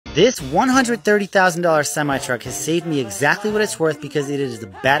This $130,000 semi-truck has saved me exactly what it's worth because it is the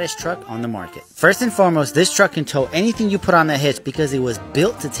baddest truck on the market. First and foremost, this truck can tow anything you put on that hitch because it was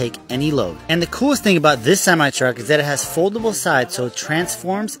built to take any load. And the coolest thing about this semi-truck is that it has foldable sides, so it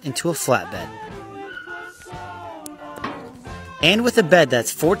transforms into a flatbed. And with a bed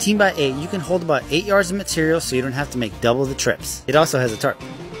that's 14 by 8, you can hold about 8 yards of material so you don't have to make double the trips. It also has a tarp.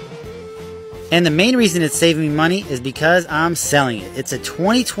 And the main reason it's saving me money is because I'm selling it. It's a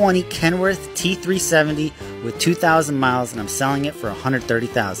 2020 Kenworth T370 with 2,000 miles and I'm selling it for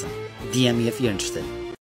 $130,000. DM me if you're interested.